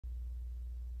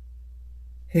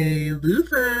Hey,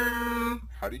 Luther.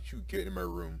 How did you get in my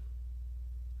room?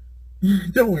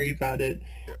 Don't worry about it.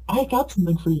 Yeah, I got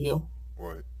something for you.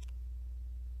 what?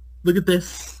 Look at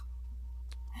this.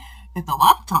 It's a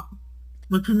laptop.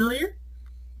 Look familiar?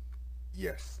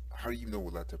 Yes. How do you know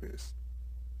what laptop is?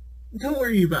 Don't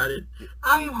worry about it. Yeah,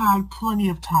 I've had plenty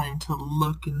of time to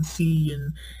look and see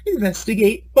and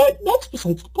investigate, but that's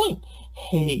besides the point.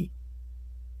 Hey,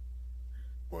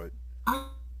 what? I,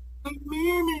 I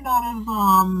may or may not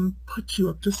have, put you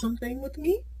up to something with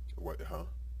me. What, huh?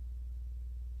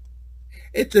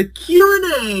 It's a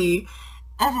Q&A.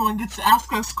 Everyone gets to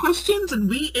ask us questions and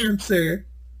we answer.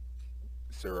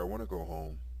 Sarah, I want to go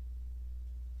home.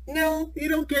 No, you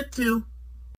don't get to.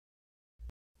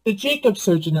 The Jacob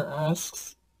Surgeoner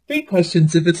asks, 3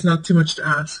 questions if it's not too much to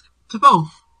ask. To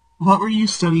both. What were you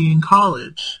studying in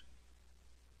college?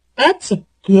 That's a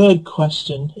good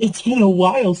question. It's been a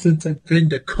while since I've been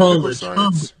to Political college, huh?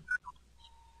 science.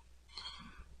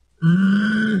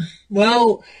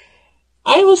 Well,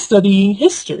 I was studying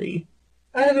history.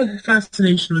 I have a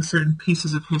fascination with certain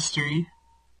pieces of history.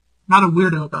 Not a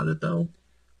weirdo about it, though.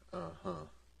 Uh-huh.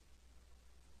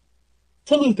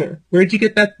 So, Luther, where'd you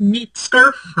get that neat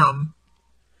scarf from?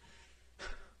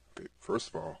 Okay, first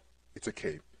of all, it's a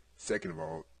cape. Second of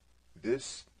all,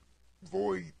 this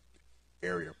void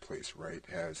area place, right,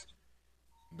 has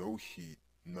no heat,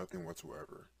 nothing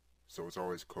whatsoever. So it's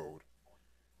always cold.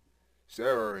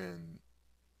 Sarah and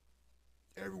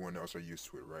everyone else are used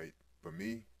to it, right? But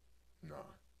me, nah.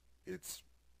 It's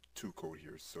too cold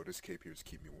here, so this cape here is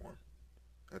keep me warm.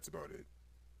 That's about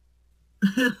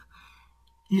it.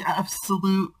 You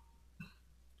absolute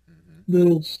Hmm.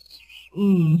 little...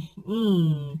 Mm,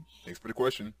 mm. Thanks for the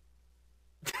question.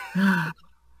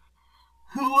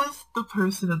 Who was the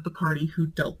person at the party who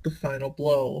dealt the final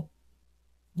blow?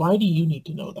 Why do you need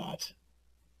to know that?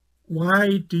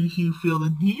 Why do you feel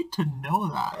the need to know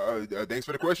that? Thanks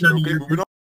for the question. None of Okay, your moving on.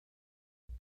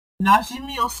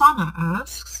 Najimi Osana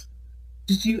asks,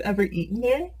 did you ever eat in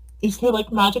there? Is there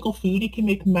like magical food you can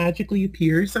make magically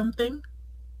appear or something?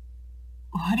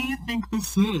 What do you think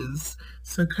this is?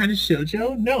 Some kind of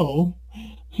shoujo? No.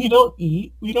 We don't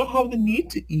eat. We don't have the need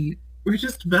to eat. We're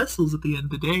just vessels at the end of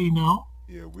the day, no?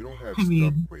 Yeah, we don't have I stuff.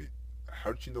 mean, Wait,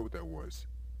 how did you know what that was?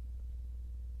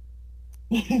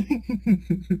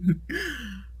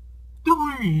 don't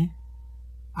worry.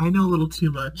 I know a little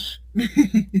too much.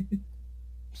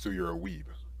 So you're a weeb.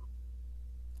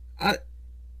 I,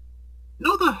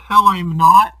 no the hell I'm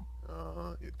not.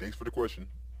 Yeah, thanks for the question.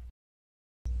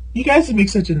 You guys would make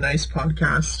such a nice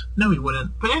podcast. No, we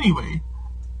wouldn't. But anyway,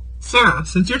 Sarah,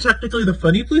 since you're technically the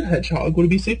funny blue hedgehog, would it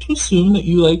be safe to assume that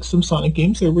you like some Sonic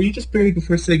games, or were you just buried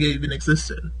before Sega even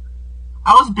existed?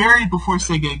 I was buried before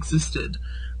Sega existed.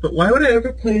 But why would I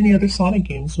ever play any other Sonic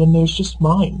games when there's just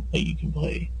mine that you can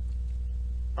play?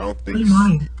 I don't Play think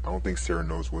mine. I don't think Sarah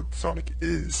knows what Sonic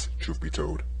is. Truth be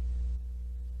told.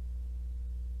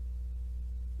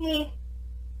 Eh,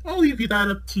 I'll leave you that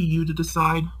up to you to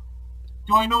decide.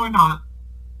 Do I know or not?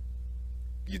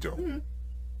 You don't.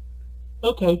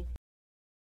 Okay.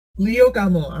 Leo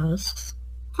Gamo asks,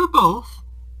 for both,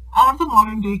 out of the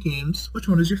modern day games, which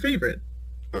one is your favorite?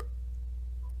 Uh,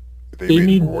 they They made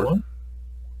made more. more?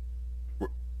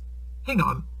 Wh- Hang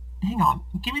on. Hang on.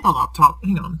 Give me the laptop.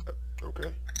 Hang on.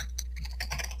 Okay.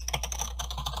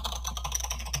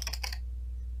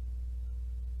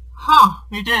 Huh,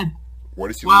 they did. Why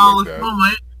does he look Well, like if that? Mom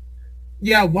might...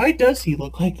 Yeah, why does he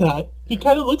look like that? He Yeah.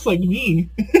 kind of looks like me.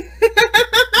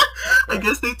 I Uh,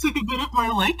 guess they took a bit of my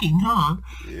liking, huh?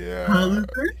 Huh, yeah.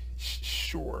 Luther?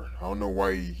 Sure. I don't know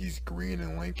why he's green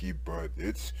and lanky, but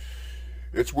it's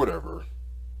whatever.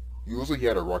 He looks like he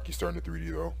had a rocky start in the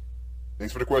 3D though.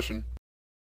 Thanks for the question.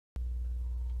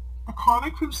 A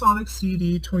comic from Sonic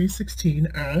CD 2016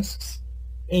 asks,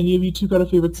 any of you two got a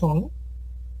favorite song?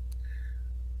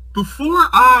 Before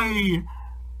I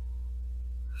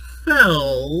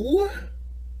fell,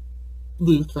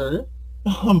 Luther,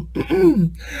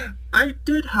 I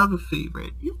did have a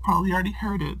favorite. You've probably already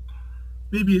heard it.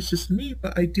 Maybe it's just me,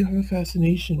 but I do have a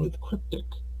fascination with cryptic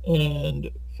and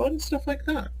fun stuff like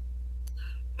that.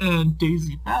 And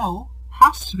Daisy Bell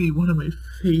has to be one of my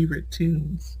favorite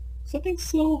tunes. Something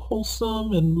so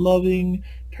wholesome and loving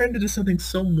turned into something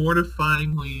so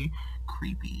mortifyingly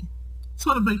creepy. It's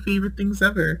one of my favorite things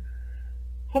ever.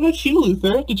 How about you,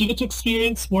 Luther? Did you get to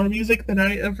experience more music than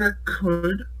I ever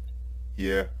could?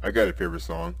 Yeah, I got a favorite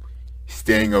song.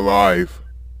 Staying Alive.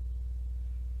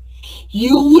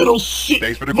 You little shit!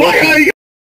 Thanks for the question.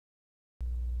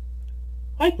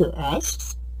 Hyper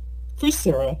asks, for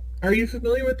Sarah, are you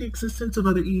familiar with the existence of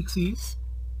other EXEs?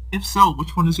 If so,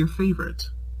 which one is your favorite?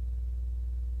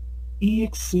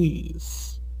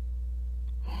 EXEs.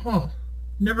 Huh.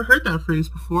 Never heard that phrase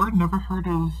before. Never heard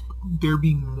of there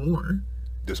being more.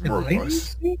 There's Am more I of an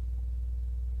us. EXE?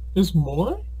 There's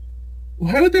more?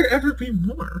 Why would there ever be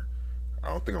more? I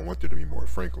don't think I want there to be more,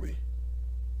 frankly.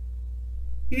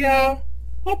 Yeah,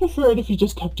 I prefer it if you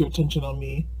just kept your attention on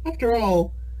me. After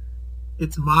all,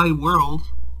 it's my world.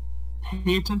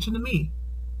 Pay attention to me.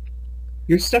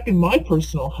 You're stuck in my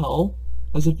personal hell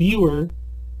as a viewer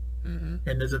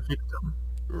and as a victim.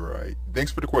 Right.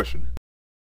 Thanks for the question.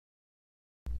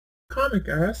 Comic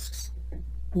asks,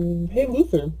 hey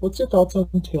Luther, what's your thoughts on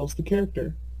Tails the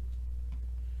character?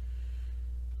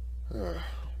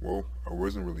 Well, I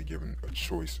wasn't really given a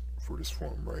choice for this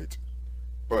form, right?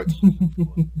 But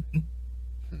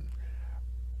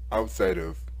outside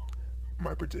of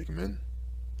my predicament,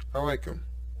 I like him.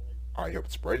 I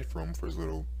helped sprite it for him for his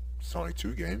little Sonic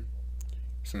 2 game.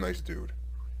 He's a nice dude.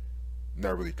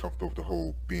 Not really comfortable with the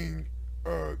whole being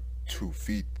 2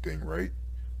 feet thing, right?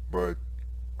 But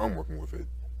I'm working with it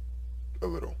a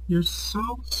little. You're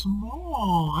so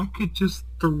small. I could just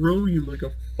throw you like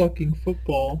a fucking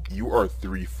football. You are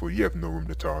 3 foot. You have no room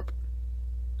to talk.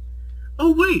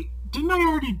 Oh wait, didn't I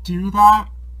already do that?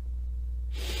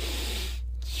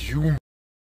 You.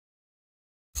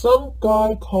 Some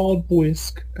guy called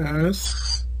Whisk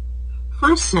asks,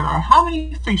 first Sarah, how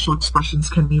many facial expressions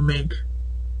can you make?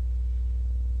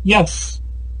 Yes.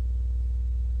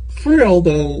 For real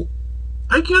though,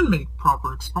 I can make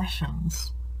proper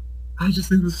expressions. I just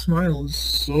think the smile is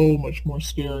so much more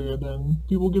scarier than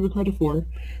people give it credit for.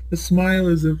 The smile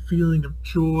is a feeling of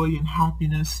joy and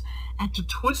happiness, and to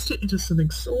twist it into something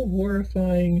so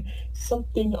horrifying,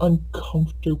 something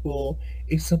uncomfortable,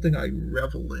 is something I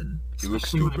revel in. You look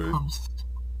Especially when it stupid. comes to...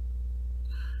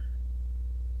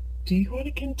 Do you want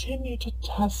to continue to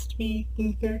test me,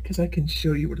 Luther? Because I can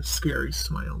show you what a scary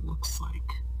smile looks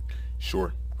like.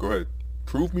 Sure. Go ahead.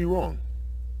 Prove me wrong.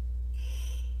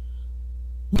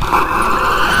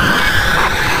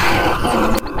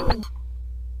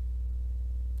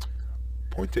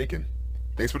 Point taken.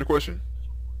 Thanks for the question.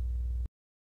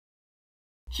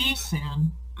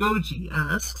 G-San Goji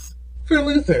asks, for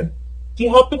Luther, do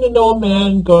you happen to know a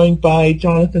man going by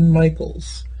Jonathan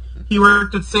Michaels? He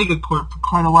worked at Sega Corp for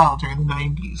quite a while during the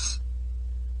 90s.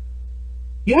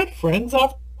 You had friends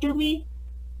after me?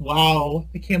 Wow,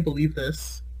 I can't believe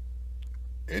this.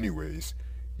 Anyways,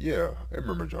 yeah, I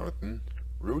remember Jonathan.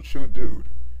 Real chill dude.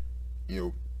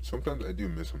 Sometimes I do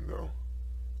miss him though.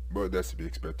 But that's to be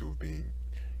expected with being,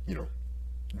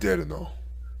 dead and all.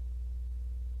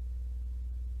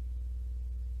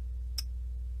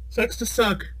 Sucks to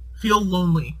suck. Feel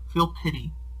lonely. Feel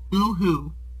pity.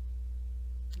 Boo-hoo.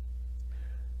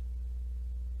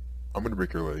 I'm gonna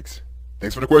break your legs.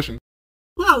 Thanks for the question.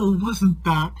 Well, wasn't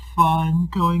that fun,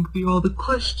 going through all the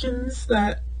questions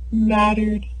that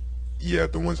mattered? Yeah,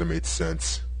 the ones that made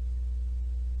sense.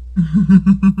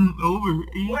 Over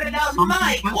 80 What about something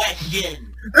my questions.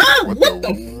 question? Ah, What what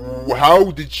the?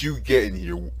 How did you get in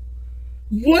here?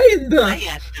 What in I the...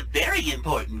 asked a very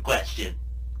important question.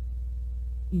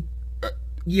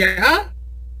 Yeah?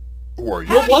 Who are you?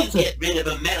 How do you was it? get rid of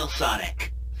a metal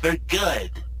Sonic? For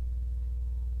good.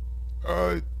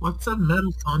 What's a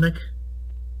metal Sonic?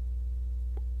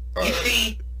 You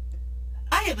see,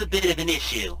 I have a bit of an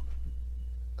issue.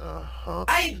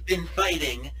 I've been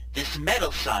fighting this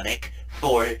metal Sonic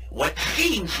for what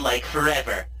seems like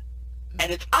forever.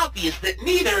 And it's obvious that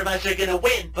neither of us are gonna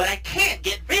win, but I can't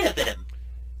get rid of him.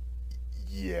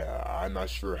 Yeah, I'm not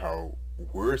sure how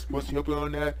we're supposed to help you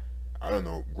on that. I don't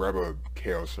know, grab a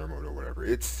chaos remote or whatever.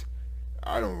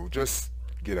 I don't know, just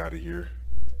get out of here.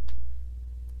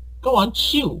 Go on,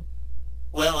 chew.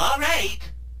 Well, alright.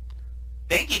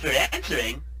 Thank you for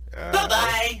answering.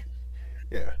 Bye-bye.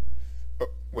 Yeah. Oh,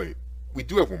 wait, we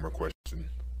do have one more question.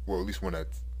 Well, at least one that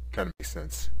kind of makes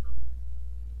sense.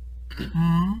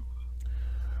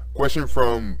 Question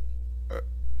from...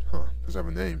 does it have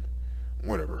a name?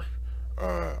 Whatever.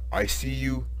 I see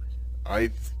you.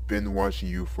 I've been watching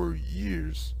you for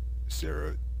years,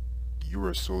 Sarah. You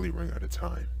are slowly running out of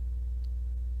time.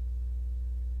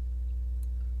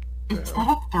 Is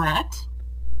that a threat?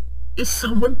 Is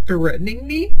someone threatening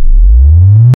me?